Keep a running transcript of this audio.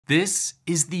This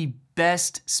is the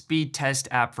best speed test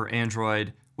app for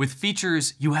Android with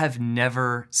features you have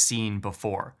never seen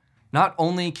before. Not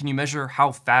only can you measure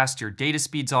how fast your data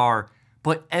speeds are,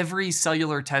 but every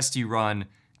cellular test you run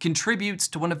contributes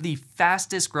to one of the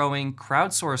fastest growing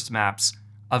crowdsourced maps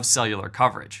of cellular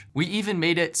coverage. We even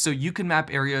made it so you can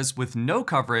map areas with no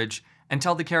coverage and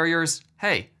tell the carriers,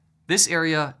 hey, this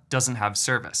area doesn't have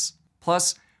service.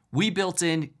 Plus, we built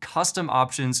in custom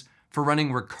options for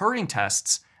running recurring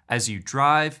tests as you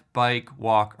drive, bike,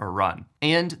 walk, or run.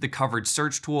 And the coverage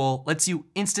search tool lets you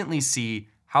instantly see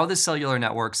how the cellular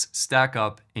networks stack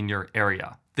up in your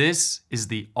area. This is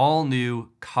the all-new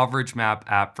Coverage Map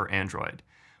app for Android.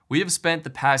 We have spent the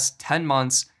past 10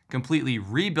 months completely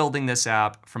rebuilding this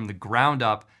app from the ground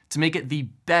up to make it the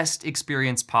best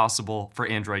experience possible for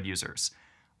Android users.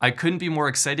 I couldn't be more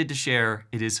excited to share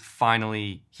it is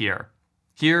finally here.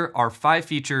 Here are 5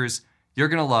 features you're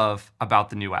gonna love about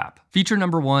the new app. Feature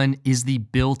number 1 is the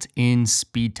built-in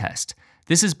speed test.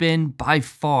 This has been by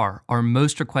far our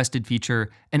most requested feature,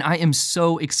 and I am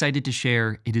so excited to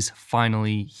share it is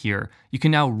finally here. You can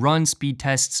now run speed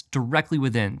tests directly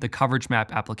within the Coverage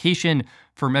Map application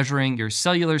for measuring your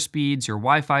cellular speeds, your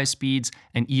Wi-Fi speeds,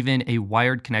 and even a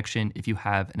wired connection if you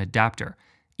have an adapter.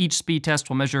 Each speed test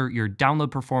will measure your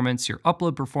download performance, your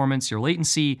upload performance, your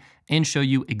latency, and show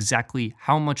you exactly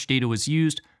how much data was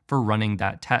used for running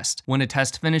that test. When a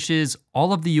test finishes,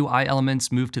 all of the UI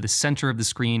elements move to the center of the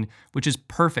screen, which is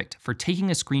perfect for taking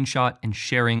a screenshot and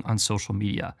sharing on social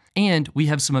media. And we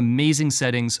have some amazing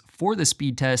settings for the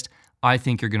speed test I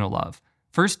think you're gonna love.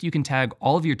 First, you can tag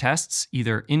all of your tests,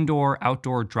 either indoor,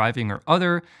 outdoor, driving, or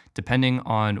other, depending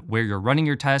on where you're running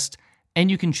your test, and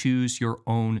you can choose your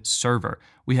own server.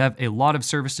 We have a lot of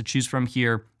servers to choose from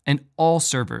here, and all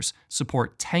servers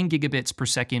support 10 gigabits per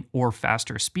second or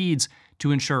faster speeds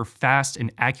to ensure fast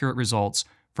and accurate results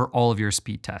for all of your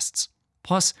speed tests.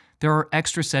 Plus, there are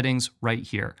extra settings right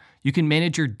here. You can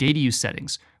manage your data use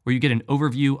settings, where you get an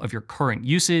overview of your current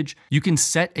usage. You can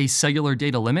set a cellular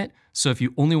data limit, so if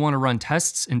you only want to run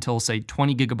tests until, say,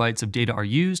 20 gigabytes of data are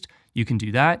used, you can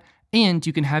do that. And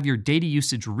you can have your data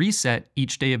usage reset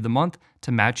each day of the month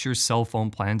to match your cell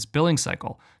phone plan's billing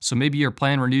cycle. So maybe your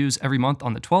plan renews every month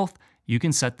on the 12th, you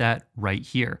can set that right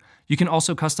here. You can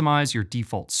also customize your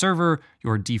default server,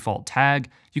 your default tag.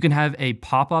 You can have a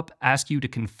pop-up ask you to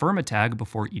confirm a tag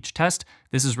before each test.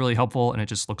 This is really helpful, and it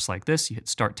just looks like this. You hit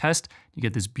start test, you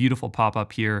get this beautiful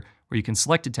pop-up here where you can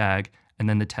select a tag, and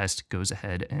then the test goes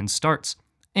ahead and starts.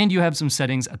 And you have some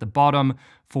settings at the bottom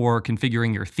for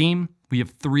configuring your theme. We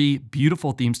have 3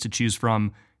 beautiful themes to choose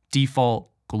from: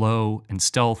 default, glow, and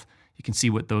stealth. You can see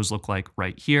what those look like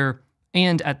right here.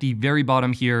 And at the very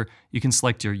bottom here, you can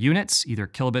select your units, either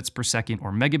kilobits per second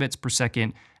or megabits per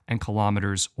second, and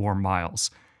kilometers or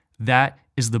miles. That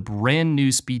is the brand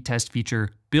new speed test feature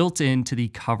built into the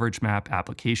Coverage Map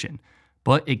application.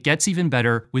 But it gets even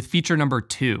better with feature number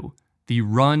 2, the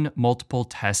Run Multiple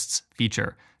Tests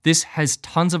feature. This has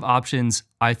tons of options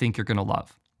I think you're gonna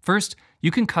love. First,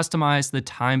 you can customize the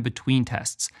time between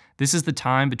tests. This is the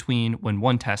time between when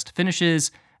one test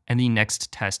finishes and the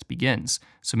next test begins.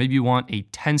 So maybe you want a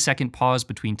 10-second pause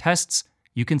between tests,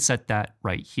 you can set that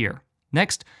right here.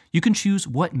 Next, you can choose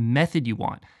what method you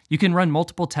want. You can run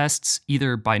multiple tests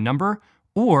either by number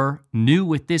or, new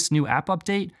with this new app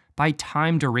update, by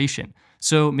time duration.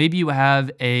 So maybe you have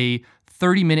a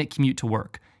 30-minute commute to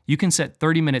work. You can set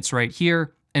 30 minutes right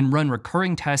here and run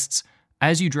recurring tests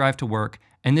as you drive to work,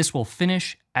 and this will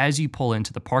finish as you pull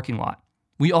into the parking lot.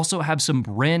 We also have some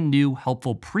brand new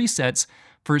helpful presets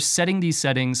for setting these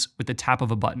settings with the tap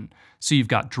of a button. So you've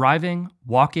got driving,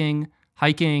 walking,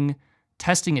 hiking,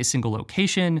 testing a single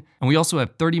location, and we also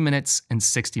have 30 minutes and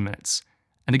 60 minutes.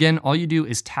 And again, all you do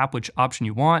is tap which option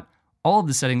you want. All of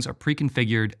the settings are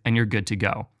pre-configured and you're good to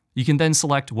go. You can then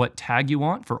select what tag you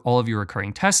want for all of your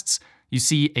recurring tests. You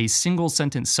see a single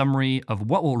sentence summary of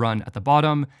what will run at the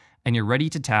bottom, and you're ready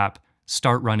to tap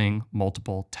Start Running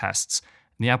Multiple Tests.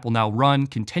 And the app will now run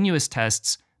continuous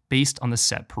tests based on the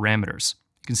set parameters.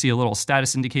 You can see a little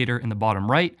status indicator in the bottom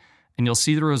right, and you'll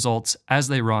see the results as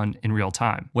they run in real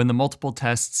time. When the multiple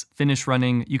tests finish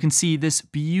running, you can see this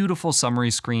beautiful summary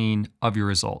screen of your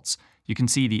results. You can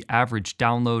see the average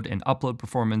download and upload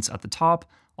performance at the top,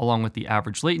 along with the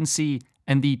average latency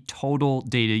and the total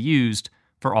data used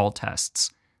for all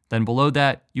tests. Then below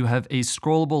that, you have a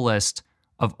scrollable list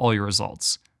of all your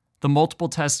results. The multiple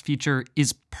test feature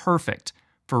is perfect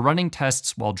for running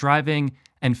tests while driving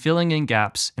and filling in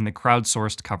gaps in the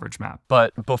crowdsourced coverage map.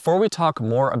 But before we talk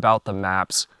more about the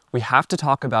maps, we have to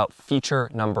talk about feature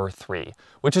number 3,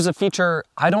 which is a feature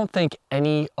I don't think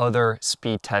any other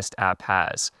speed test app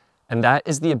has, and that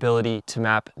is the ability to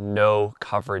map no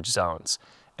coverage zones.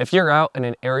 If you're out in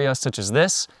an area such as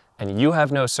this and you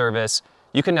have no service,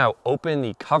 you can now open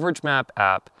the Coverage Map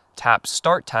app, tap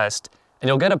Start Test, and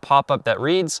you'll get a pop-up that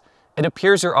reads, "It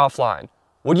appears you're offline.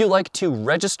 Would you like to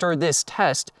register this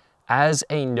test as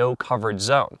a no coverage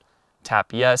zone?"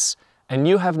 Tap Yes, and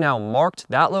you have now marked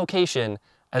that location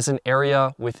as an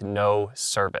area with no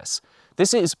service.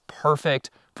 This is perfect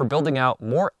for building out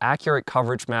more accurate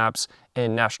coverage maps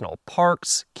in national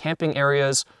parks, camping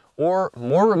areas, or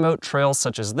more remote trails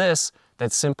such as this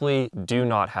that simply do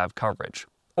not have coverage.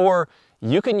 Or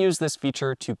you can use this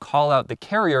feature to call out the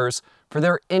carriers for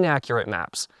their inaccurate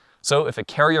maps. So if a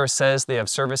carrier says they have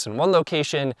service in one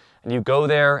location and you go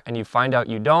there and you find out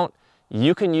you don't,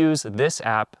 you can use this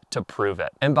app to prove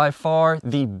it. And by far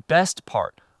the best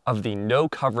part of the no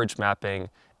coverage mapping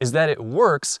is that it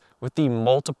works with the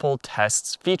multiple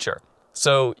tests feature.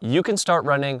 So you can start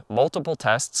running multiple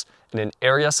tests in an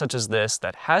area such as this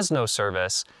that has no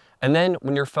service, and then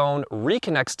when your phone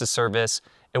reconnects to service,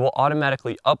 it will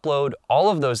automatically upload all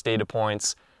of those data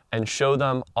points and show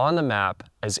them on the map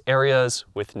as areas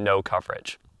with no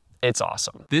coverage. It's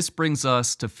awesome. This brings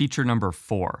us to feature number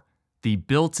 4, the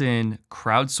built-in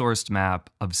crowdsourced map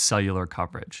of cellular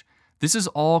coverage. This is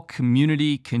all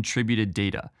community contributed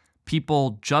data.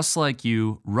 People just like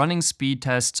you running speed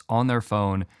tests on their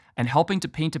phone and helping to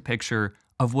paint a picture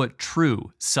of what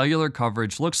true cellular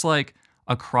coverage looks like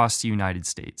across the United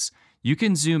States. You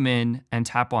can zoom in and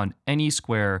tap on any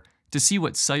square to see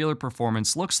what cellular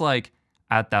performance looks like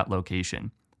at that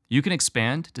location. You can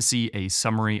expand to see a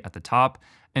summary at the top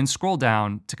and scroll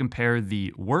down to compare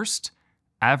the worst,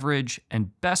 average,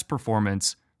 and best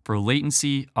performance for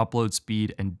latency, upload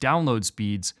speed, and download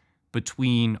speeds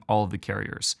between all of the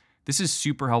carriers. This is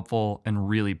super helpful and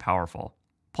really powerful.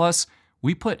 Plus,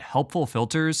 we put helpful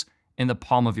filters in the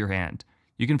palm of your hand.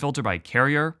 You can filter by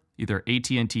carrier, either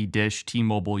AT&T, Dish,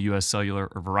 T-Mobile, US Cellular,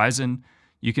 or Verizon.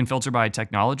 You can filter by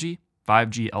technology,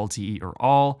 5G, LTE, or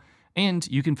all. And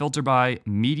you can filter by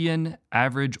median,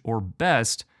 average, or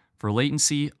best for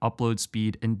latency, upload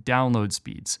speed, and download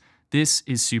speeds. This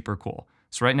is super cool.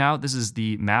 So right now, this is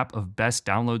the map of best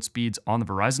download speeds on the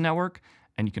Verizon network,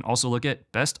 and you can also look at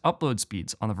best upload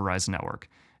speeds on the Verizon network.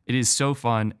 It is so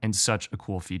fun and such a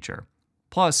cool feature.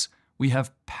 Plus, we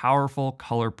have powerful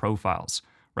color profiles.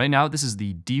 Right now, this is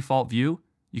the default view.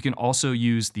 You can also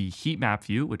use the heat map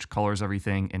view, which colors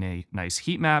everything in a nice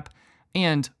heat map,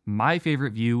 and my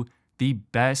favorite view, the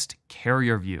best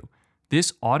carrier view.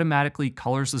 This automatically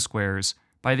colors the squares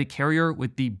by the carrier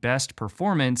with the best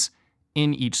performance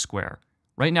in each square.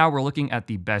 Right now, we're looking at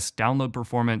the best download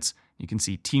performance. You can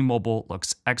see T-Mobile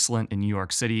looks excellent in New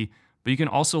York City, but you can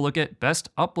also look at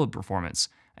best upload performance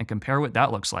and compare what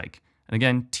that looks like. And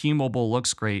again, T-Mobile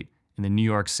looks great in the New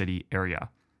York City area.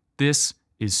 This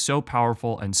is so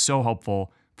powerful and so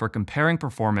helpful for comparing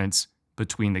performance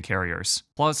between the carriers.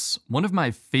 Plus, one of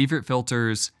my favorite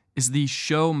filters is the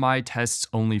Show My Tests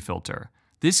Only filter.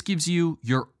 This gives you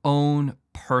your own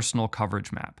personal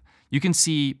coverage map. You can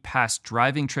see past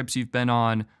driving trips you've been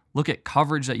on, look at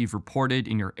coverage that you've reported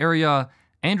in your area,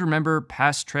 and remember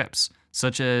past trips,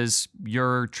 such as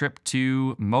your trip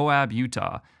to Moab,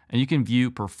 Utah, and you can view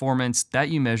performance that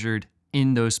you measured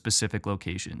in those specific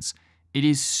locations. It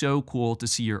is so cool to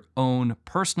see your own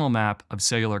personal map of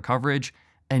cellular coverage,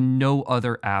 and no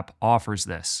other app offers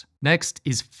this. Next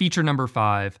is feature number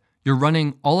 5. You're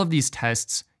running all of these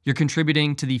tests, you're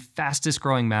contributing to the fastest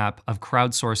growing map of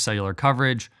crowdsourced cellular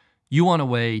coverage. You want a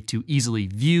way to easily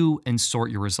view and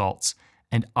sort your results,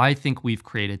 and I think we've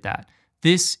created that.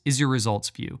 This is your results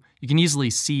view. You can easily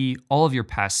see all of your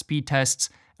past speed tests,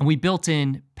 and we built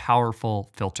in powerful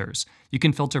filters. You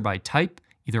can filter by type,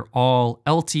 either all,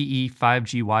 LTE,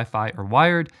 5G, Wi-Fi, or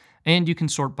wired, and you can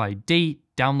sort by date,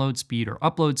 download speed, or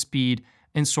upload speed,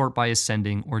 and sort by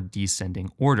ascending or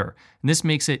descending order. And this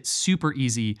makes it super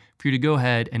easy for you to go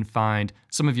ahead and find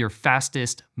some of your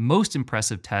fastest, most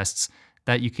impressive tests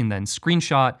that you can then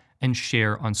screenshot and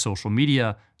share on social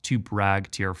media to brag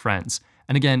to your friends.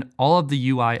 And again, all of the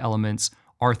UI elements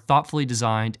are thoughtfully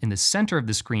designed in the center of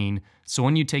the screen, so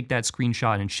when you take that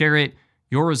screenshot and share it,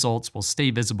 your results will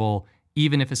stay visible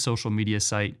even if a social media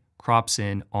site crops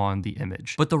in on the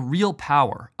image. But the real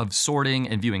power of sorting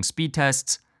and viewing speed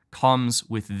tests comes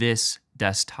with this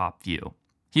desktop view.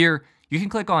 Here, you can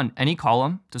click on any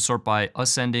column to sort by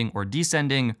ascending or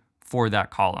descending for that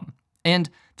column. And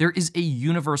there is a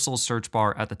universal search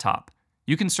bar at the top.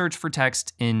 You can search for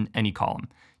text in any column.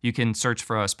 You can search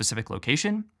for a specific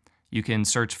location, you can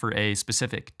search for a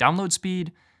specific download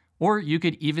speed, or you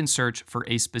could even search for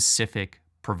a specific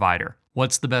provider.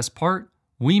 What's the best part?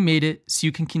 We made it so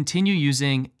you can continue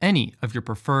using any of your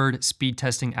preferred speed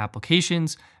testing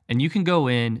applications, and you can go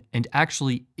in and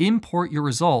actually import your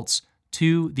results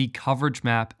to the Coverage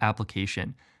Map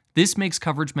application. This makes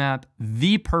Coverage Map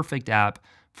the perfect app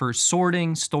for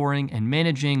sorting, storing, and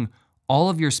managing all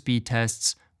of your speed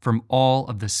tests from all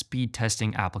of the speed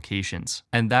testing applications.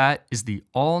 And that is the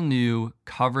all-new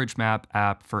Coverage Map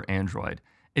app for Android.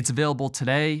 It's available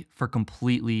today for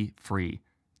completely free.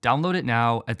 Download it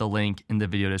now at the link in the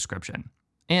video description.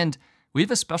 And we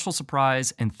have a special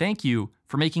surprise and thank you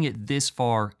for making it this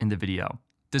far in the video.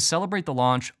 To celebrate the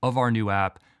launch of our new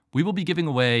app, we will be giving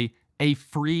away a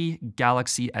free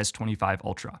Galaxy S25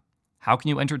 Ultra. How can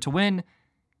you enter to win?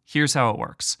 Here's how it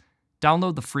works.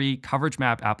 Download the free Coverage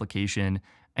Map application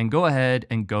and go ahead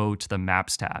and go to the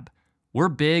Maps tab. We're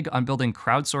big on building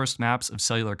crowdsourced maps of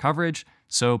cellular coverage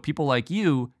so people like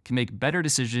you can make better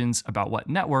decisions about what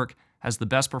network has the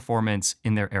best performance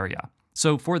in their area.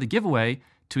 So for the giveaway,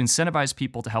 to incentivize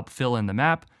people to help fill in the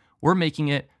map, we're making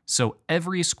it so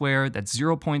every square that's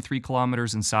 0.3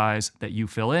 kilometers in size that you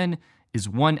fill in is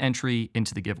one entry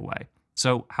into the giveaway.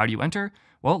 So how do you enter?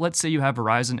 Well, let's say you have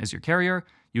Verizon as your carrier.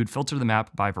 You would filter the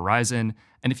map by Verizon.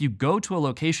 And if you go to a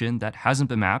location that hasn't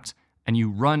been mapped and you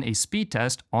run a speed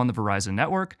test on the Verizon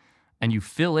network and you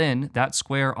fill in that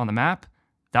square on the map,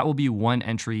 that will be one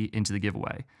entry into the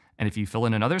giveaway. And if you fill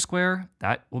in another square,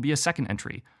 that will be a second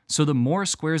entry. So the more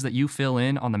squares that you fill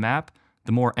in on the map,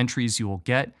 the more entries you will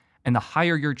get, and the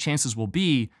higher your chances will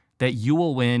be that you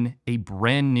will win a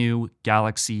brand new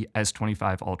Galaxy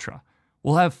S25 Ultra.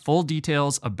 We'll have full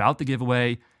details about the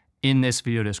giveaway in this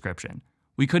video description.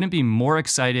 We couldn't be more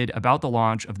excited about the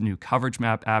launch of the new Coverage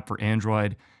Map app for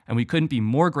Android, and we couldn't be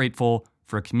more grateful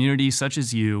for a community such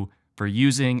as you for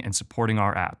using and supporting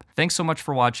our app. Thanks so much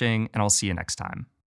for watching, and I'll see you next time.